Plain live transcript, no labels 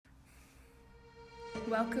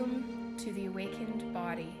Welcome to the Awakened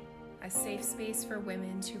Body, a safe space for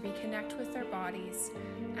women to reconnect with their bodies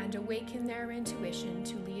and awaken their intuition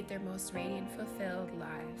to lead their most radiant, fulfilled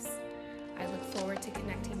lives. I look forward to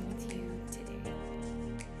connecting with you today.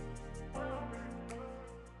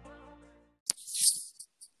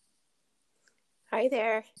 Hi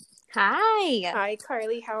there. Hi. Hi,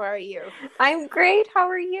 Carly. How are you? I'm great. How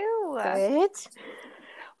are you? Good.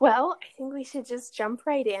 Well, I think we should just jump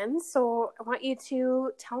right in. So I want you to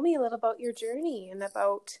tell me a little about your journey and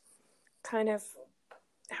about kind of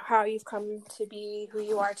how you've come to be who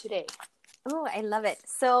you are today. Oh, I love it.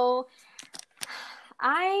 So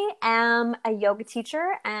I am a yoga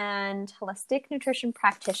teacher and holistic nutrition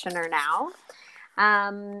practitioner now.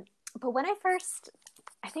 But when I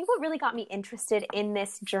think what really got me interested in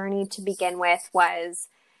this journey to begin with was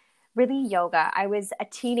really yoga. I was a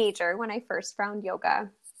teenager when I first found yoga.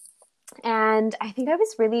 And I think I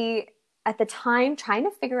was really, at the time, trying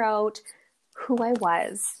to figure out who I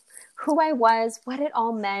was, what it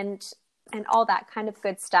all meant, and all that kind of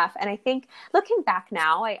good stuff. And I think looking back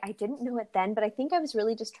now, I didn't know it then, but I think I was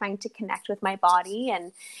really just trying to connect with my body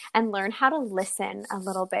and learn how to listen a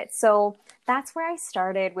little bit. So that's where I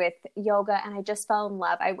started with yoga, and I just fell in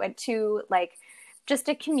love. I went to just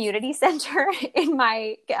a community center in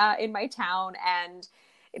my town, and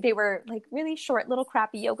they were really short little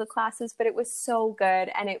crappy yoga classes, but it was so good.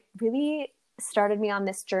 And it really started me on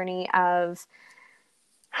this journey of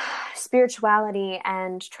spirituality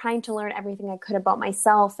and trying to learn everything I could about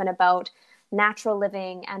myself and about natural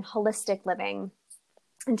living and holistic living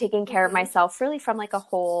and taking care of myself really from a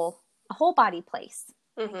whole body place,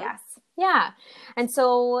 I guess. Yeah. And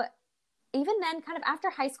so even then, kind of after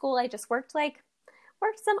high school, I just worked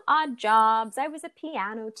some odd jobs. I was a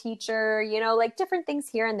piano teacher, different things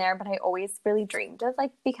here and there, but I always really dreamed of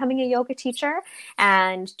becoming a yoga teacher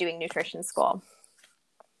and doing nutrition school.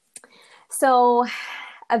 So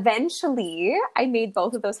eventually I made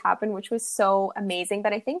both of those happen, which was so amazing.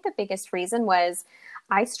 But I think the biggest reason was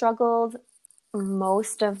I struggled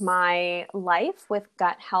most of my life with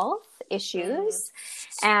gut health issues.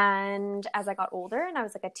 And as I got older and I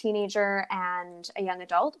was a teenager and a young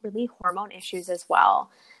adult, really hormone issues as well.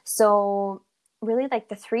 So really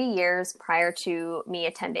the 3 years prior to me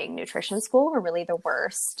attending nutrition school were really the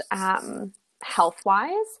worst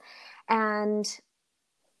health-wise. And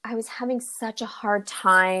I was having such a hard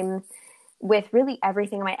time with really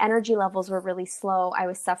everything. My energy levels were really slow. I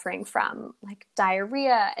was suffering from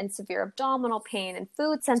diarrhea and severe abdominal pain and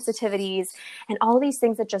food sensitivities and all these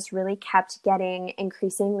things that just really kept getting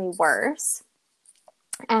increasingly worse.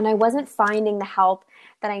 And I wasn't finding the help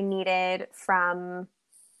that I needed from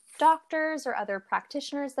doctors or other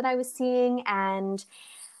practitioners that I was seeing. And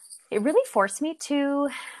it really forced me to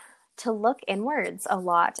look inwards a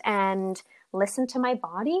lot and listen to my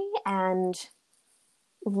body and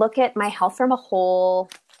look at my health from a whole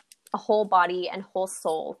body and whole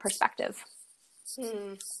soul perspective.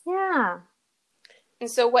 Yeah.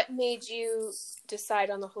 And so what made you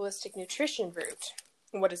decide on the holistic nutrition route?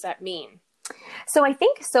 And what does that mean?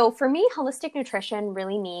 So for me, holistic nutrition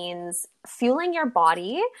really means fueling your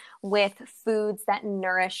body with foods that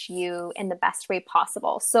nourish you in the best way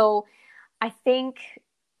possible. So I think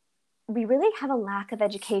we really have a lack of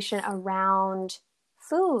education around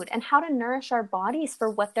food and how to nourish our bodies for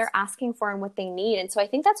what they're asking for and what they need. And so I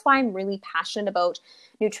think that's why I'm really passionate about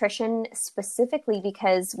nutrition specifically,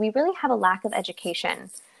 because we really have a lack of education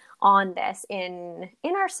on this in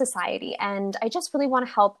our society. And I just really want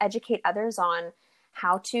to help educate others on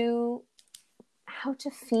how to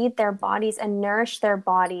feed their bodies and nourish their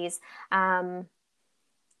bodies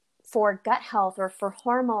for gut health or for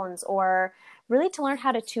hormones, or really to learn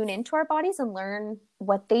how to tune into our bodies and learn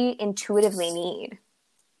what they intuitively need.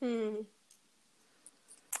 And,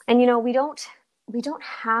 we don't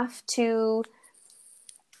have to,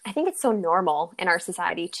 I think it's so normal in our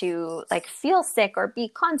society to feel sick or be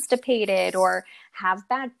constipated or have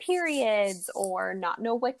bad periods or not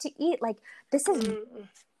know what to eat. This is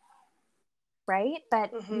right.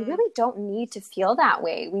 But we really don't need to feel that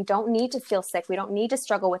way. We don't need to feel sick. We don't need to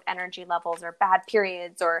struggle with energy levels or bad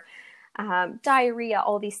periods or diarrhea,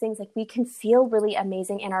 all these things. We can feel really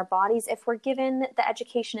amazing in our bodies if we're given the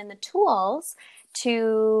education and the tools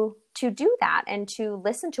to do that and to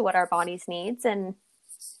listen to what our bodies needs. And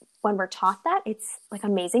when we're taught that, it's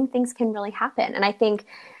amazing things can really happen. And I think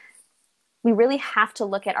we really have to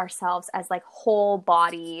look at ourselves as whole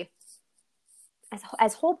body,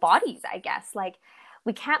 as whole bodies, I guess.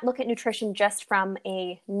 We can't look at nutrition just from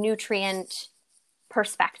a nutrient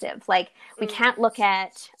perspective. We can't look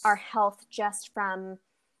at our health just from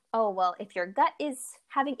oh, well, if your gut is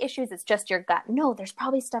having issues, it's just your gut. No, there's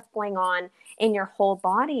probably stuff going on in your whole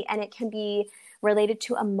body, and it can be related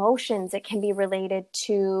to emotions. It can be related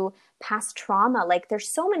to past trauma. Like there's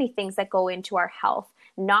so many things that go into our health,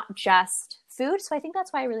 not just food. So I think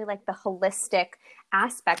that's why I really like the holistic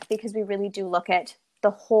aspect, because we really do look at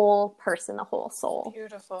the whole person, the whole soul.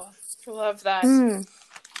 Beautiful. I love that.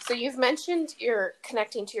 So you've mentioned you're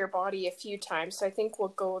connecting to your body a few times, so I think we'll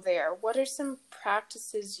go there. What are some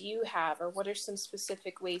practices you have, or what are some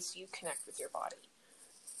specific ways you connect with your body?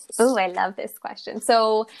 Oh, I love this question.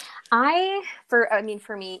 So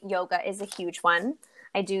for me, yoga is a huge one.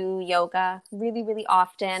 I do yoga really, really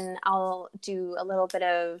often. I'll do a little bit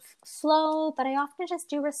of flow, but I often just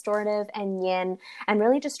do restorative and yin, and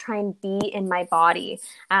really just try and be in my body.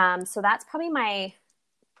 So that's probably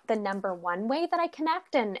the number one way that I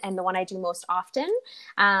connect, and the one I do most often.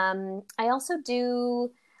 I also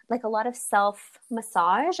do like a lot of self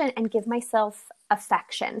massage and give myself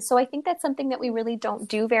affection. So I think that's something that we really don't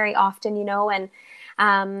do very often,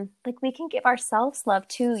 and like we can give ourselves love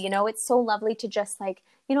too. It's so lovely to just like,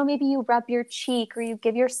 maybe you rub your cheek, or you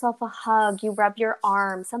give yourself a hug, you rub your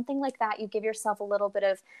arm, something like that. You give yourself a little bit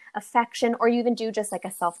of affection, or you even do just like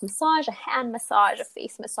a self massage, a hand massage, a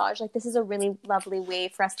face massage. Like this is a really lovely way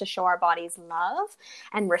for us to show our bodies love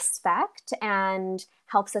and respect, and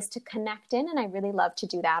helps us to connect in. And I really love to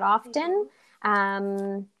do that often.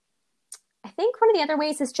 I think one of the other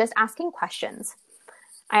ways is just asking questions.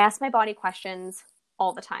 I ask my body questions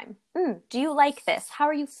all the time. Do you like this? How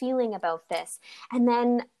are you feeling about this? And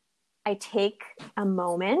then I take a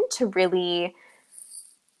moment to really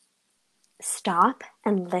stop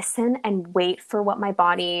and listen and wait for what my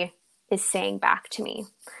body is saying back to me.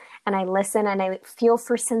 And I listen and I feel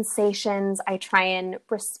for sensations. I try and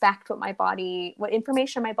respect what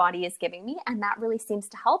information my body is giving me. And that really seems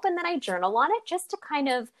to help. And then I journal on it just to kind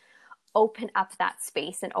of open up that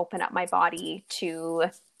space and open up my body to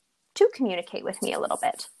communicate with me a little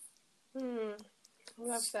bit. I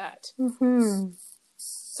love that. Mm-hmm.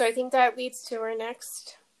 So I think that leads to our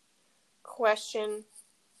next question.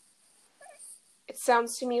 It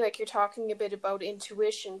sounds to me like you're talking a bit about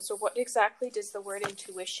intuition. So what exactly does the word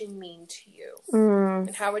intuition mean to you?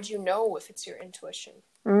 And how would you know if it's your intuition?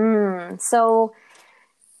 So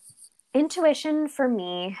intuition for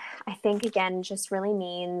me, I think, again, just really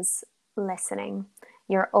means listening.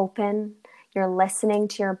 You're open, you're listening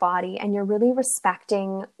to your body, and you're really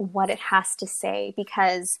respecting what it has to say,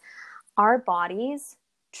 because our bodies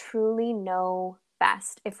truly know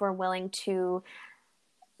best if we're willing to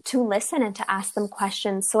listen and to ask them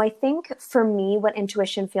questions. So I think for me, what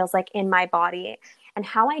intuition feels like in my body, and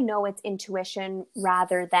how I know it's intuition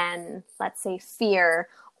rather than, let's say, fear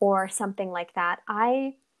or something like that,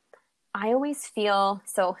 I always feel,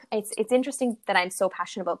 so it's interesting that I'm so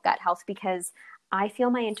passionate about gut health, because I feel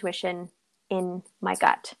my intuition in my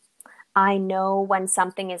gut. I know when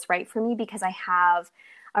something is right for me because I have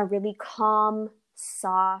a really calm,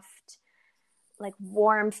 soft, like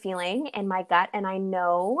warm feeling in my gut. And I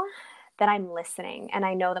know that I'm listening, and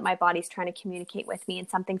I know that my body's trying to communicate with me, and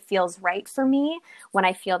something feels right for me when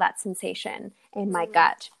I feel that sensation in my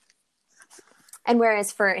gut. And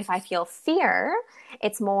whereas if I feel fear,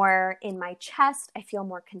 it's more in my chest. I feel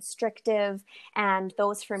more constrictive, and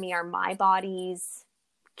those for me are my body's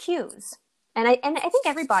cues. And I think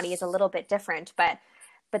every body is a little bit different, but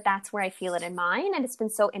that's where I feel it in mine. And it's been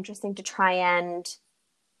so interesting to try and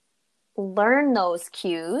learn those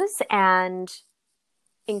cues and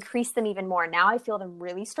increase them even more. Now I feel them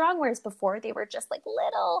really strong, whereas before they were just like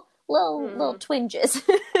little twinges.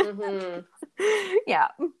 Yeah.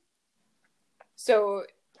 So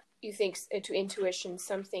you think intuition is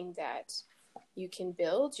something that you can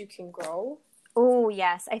build, you can grow? Oh,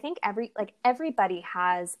 yes. I think everybody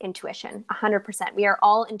has intuition, 100%. We are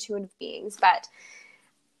all intuitive beings, but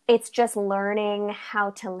it's just learning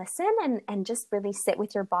how to listen and just really sit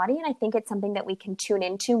with your body. And I think it's something that we can tune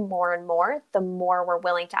into more and more. The more we're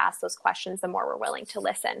willing to ask those questions, the more we're willing to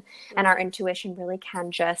listen. And our intuition really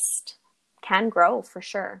can grow for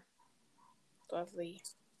sure. Lovely.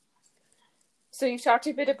 So you've talked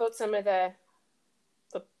a bit about some of the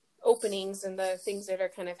openings and the things that are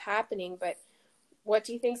kind of happening, but what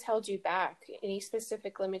do you think's held you back? Any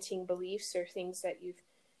specific limiting beliefs or things that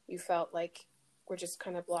you felt like were just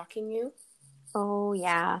kind of blocking you? Oh,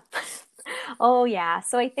 yeah. Oh, yeah.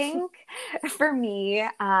 So I think for me,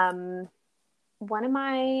 one of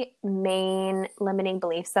my main limiting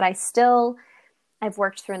beliefs that I've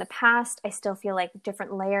worked through in the past, I still feel like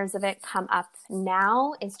different layers of it come up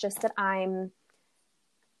now, is just that I'm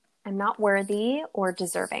not worthy or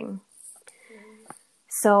deserving.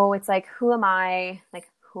 So it's like, who am I? Like,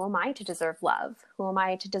 who am I to deserve love? Who am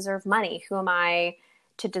I to deserve money? Who am I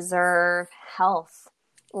to deserve health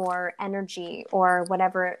or energy or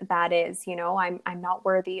whatever that is? You know, I'm not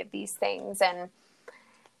worthy of these things. And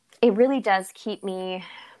it really does keep me,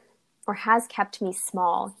 or has kept me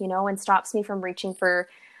small, you know, and stops me from reaching for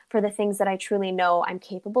the things that I truly know I'm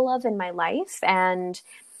capable of in my life. And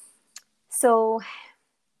so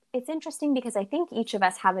it's interesting because I think each of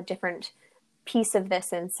us have a different piece of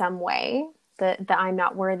this in some way, that I'm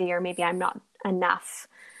not worthy, or maybe I'm not enough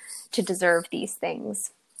to deserve these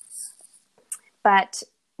things. But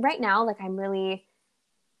right now, like I'm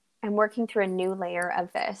working through a new layer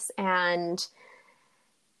of this, and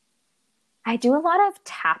I do a lot of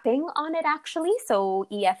tapping on it actually. So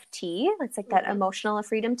EFT, it's like that emotional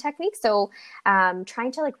freedom technique. So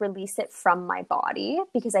trying to like release it from my body,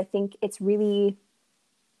 because I think it really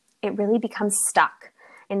becomes stuck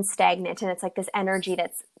and stagnant. And it's like this energy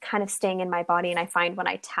that's kind of staying in my body. And I find when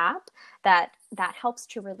I tap that helps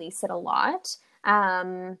to release it a lot.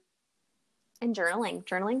 And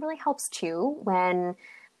journaling really helps too, when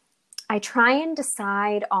I try and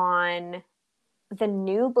decide on the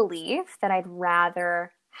new belief that I'd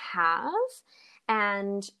rather have,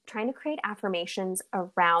 and trying to create affirmations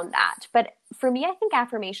around that. But for me, I think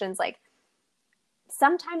affirmations, like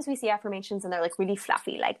sometimes we see affirmations and they're like really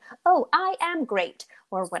fluffy, like, oh, I am great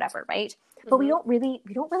or whatever, right? But we don't really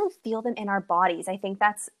feel them in our bodies. I think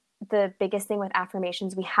that's the biggest thing with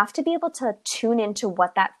affirmations. We have to be able to tune into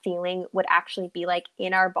what that feeling would actually be like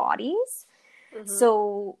in our bodies.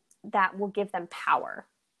 So that will give them power,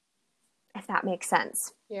 if that makes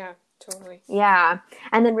sense. Yeah, totally. Yeah.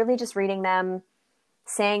 And then really just reading them,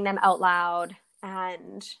 saying them out loud.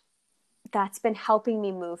 And that's been helping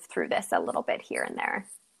me move through this a little bit here and there.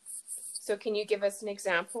 So can you give us an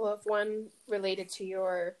example of one related to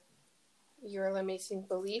your limiting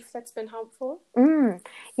belief that's been helpful?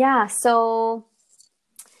 Yeah. So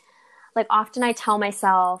like often I tell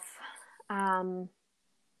myself, I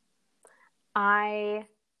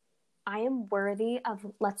am worthy of,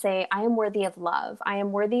 let's say, I am worthy of love. I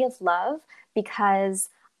am worthy of love because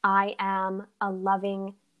I am a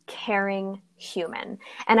loving, caring human.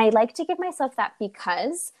 And I like to give myself that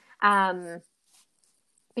because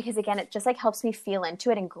again, it just like helps me feel into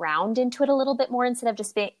it and ground into it a little bit more, instead of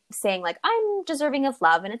just saying like, I'm deserving of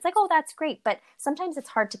love. And it's like, oh, that's great. But sometimes it's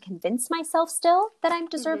hard to convince myself still that I'm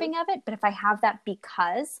deserving of it. But if I have that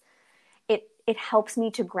because, it helps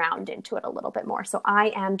me to ground into it a little bit more. So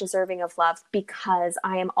I am deserving of love because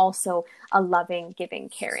I am also a loving, giving,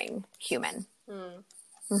 caring human.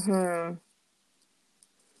 I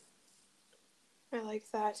like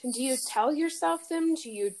that. And do you tell yourself them?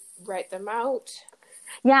 Do you write them out?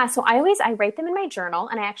 Yeah. So I write them in my journal,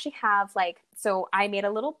 and I actually have so I made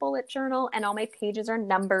a little bullet journal, and all my pages are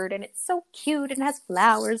numbered, and it's so cute and has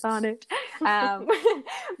flowers on it.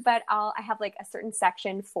 But I have like a certain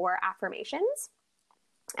section for affirmations.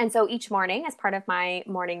 And so each morning, as part of my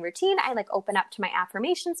morning routine, I like open up to my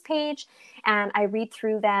affirmations page and I read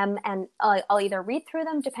through them, and I'll either read through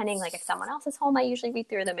them depending, like if someone else is home, I usually read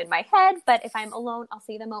through them in my head. But if I'm alone, I'll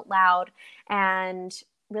say them out loud and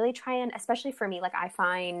really try and, especially for me, like I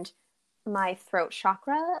find my throat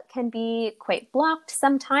chakra can be quite blocked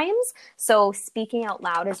sometimes. So speaking out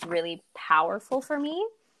loud is really powerful for me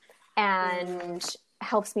and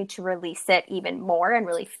helps me to release it even more and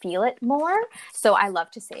really feel it more. So I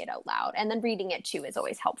love to say it out loud. And then reading it too is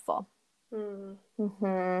always helpful. That's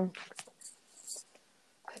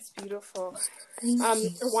beautiful.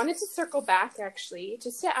 I wanted to circle back actually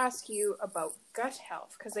just to ask you about gut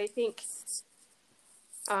health, because I think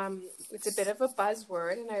it's a bit of a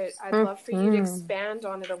buzzword, and I'd love for you to expand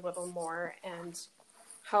on it a little more and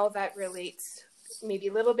how that relates, maybe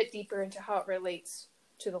a little bit deeper into how it relates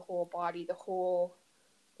to the whole body,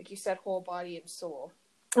 like you said, whole body and soul.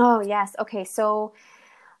 Oh, yes. Okay. So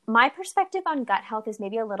my perspective on gut health is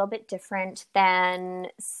maybe a little bit different than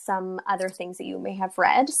some other things that you may have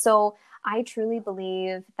read. So I truly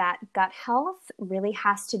believe that gut health really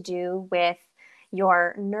has to do with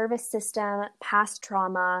your nervous system, past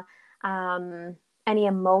trauma, any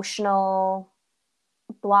emotional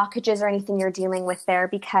blockages or anything you're dealing with there,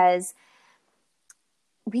 because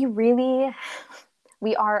we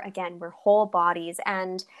are, again, we're whole bodies.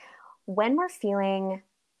 And when we're feeling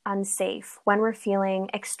unsafe, when we're feeling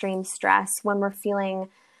extreme stress, when we're feeling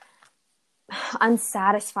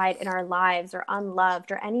unsatisfied in our lives or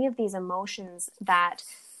unloved, or any of these emotions that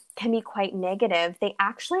can be quite negative, they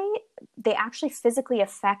actually physically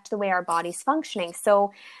affect the way our body's functioning.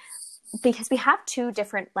 So because we have two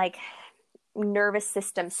different nervous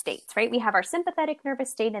system states, right? We have our sympathetic nervous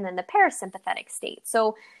state and then the parasympathetic state.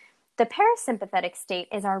 So the parasympathetic state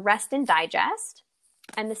is our rest and digest,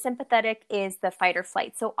 and the sympathetic is the fight or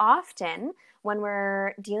flight. So often when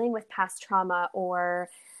we're dealing with past trauma or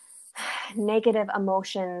negative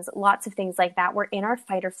emotions, lots of things like that, we're in our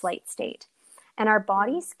fight or flight state. And our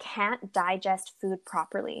bodies can't digest food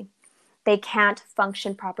properly. They can't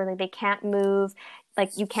function properly. They can't move.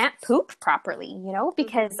 Like, you can't poop properly, you know,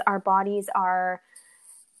 because our bodies are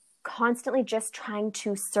constantly just trying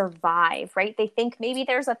to survive, right? They think maybe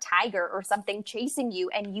there's a tiger or something chasing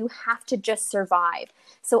you and you have to just survive.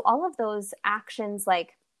 So all of those actions,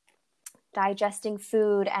 like digesting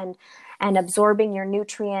food and absorbing your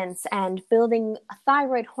nutrients and building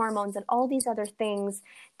thyroid hormones and all these other things,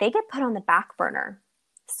 they get put on the back burner.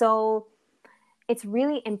 So it's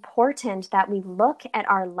really important that we look at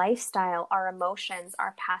our lifestyle, our emotions,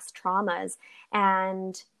 our past traumas,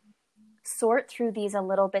 and sort through these a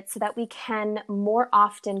little bit so that we can more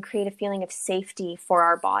often create a feeling of safety for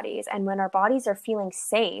our bodies. And when our bodies are feeling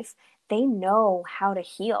safe, they know how to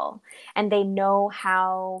heal and they know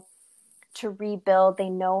how to rebuild.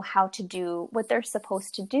 They know how to do what they're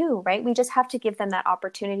supposed to do, right? We just have to give them that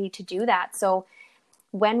opportunity to do that. So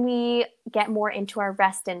when we get more into our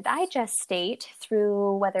rest and digest state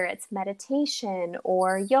through whether it's meditation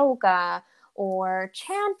or yoga or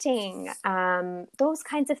chanting, those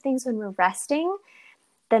kinds of things, when we're resting,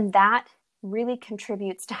 then that really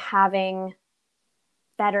contributes to having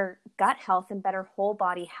better gut health and better whole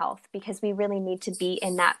body health, because we really need to be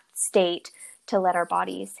in that state to let our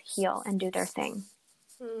bodies heal and do their thing.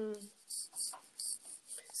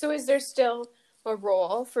 So is there still a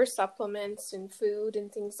role for supplements and food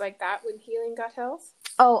and things like that when healing gut health?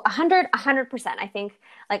 Oh, 100%. I think,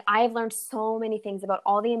 like, I've learned so many things about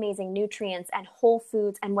all the amazing nutrients and whole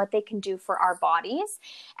foods and what they can do for our bodies.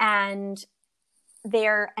 And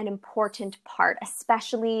they're an important part,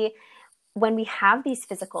 especially when we have these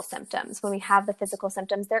physical symptoms. When we have the physical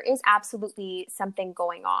symptoms, there is absolutely something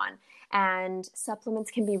going on. And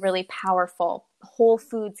supplements can be really powerful. Whole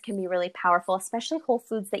foods can be really powerful, especially whole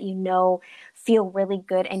foods that you know feel really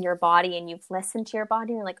good in your body, and you've listened to your body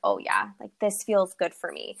and you're like, oh yeah, like this feels good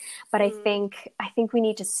for me. But I think we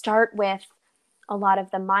need to start with a lot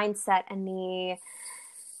of the mindset and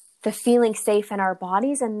the feeling safe in our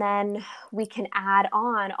bodies, and then we can add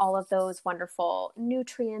on all of those wonderful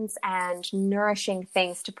nutrients and nourishing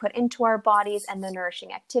things to put into our bodies, and the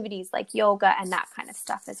nourishing activities like yoga and that kind of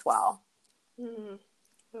stuff as well.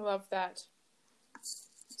 I love that.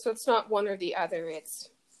 So it's not one or the other, it's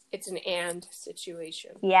an and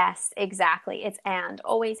situation. Yes, exactly. It's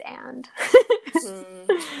always and.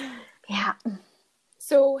 Yeah.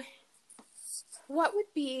 So what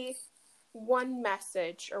would be one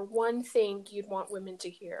message or one thing you'd want women to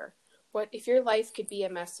hear? What, if your life could be a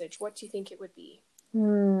message, what do you think it would be?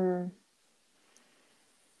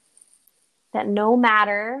 That no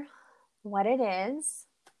matter what it is,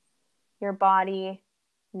 your body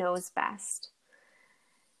knows best.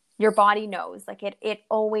 Your body knows, like it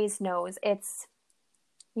always knows. It's,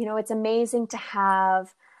 you know, it's amazing to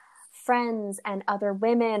have friends and other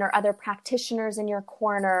women or other practitioners in your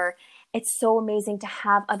corner. It's so amazing to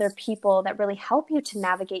have other people that really help you to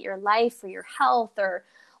navigate your life or your health or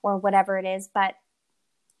whatever it is, but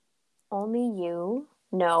only you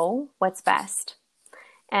know what's best.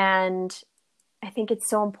 And I think it's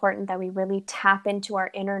so important that we really tap into our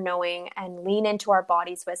inner knowing and lean into our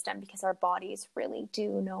body's wisdom, because our bodies really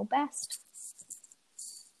do know best.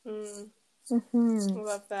 I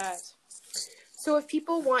love that. So if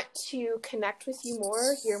people want to connect with you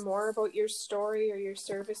more, hear more about your story or your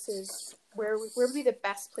services, where would be the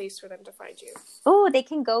best place for them to find you? Oh, they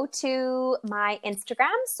can go to my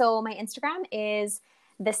Instagram. So my Instagram is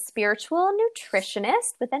The Spiritual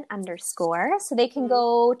Nutritionist with an _ So they can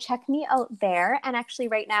go check me out there. And actually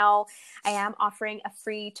right now I am offering a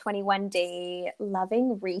free 21-day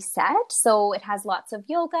loving reset. So it has lots of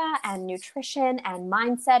yoga and nutrition and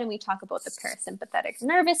mindset. And we talk about the parasympathetic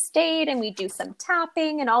nervous state, and we do some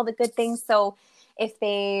tapping and all the good things. So if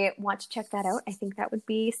they want to check that out, I think that would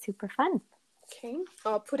be super fun. Okay.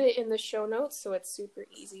 I'll put it in the show notes so it's super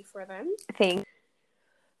easy for them. Thanks.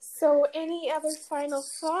 So any other final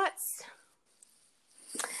thoughts?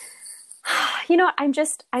 You know,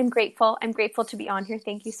 I'm grateful. I'm grateful to be on here.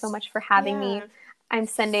 Thank you so much for having me. I'm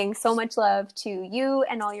sending so much love to you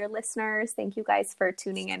and all your listeners. Thank you guys for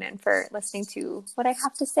tuning in and for listening to what I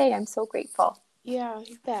have to say. I'm so grateful. Yeah,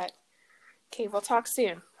 you bet. Okay, we'll talk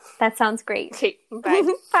soon. That sounds great. Okay, bye.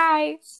 Bye.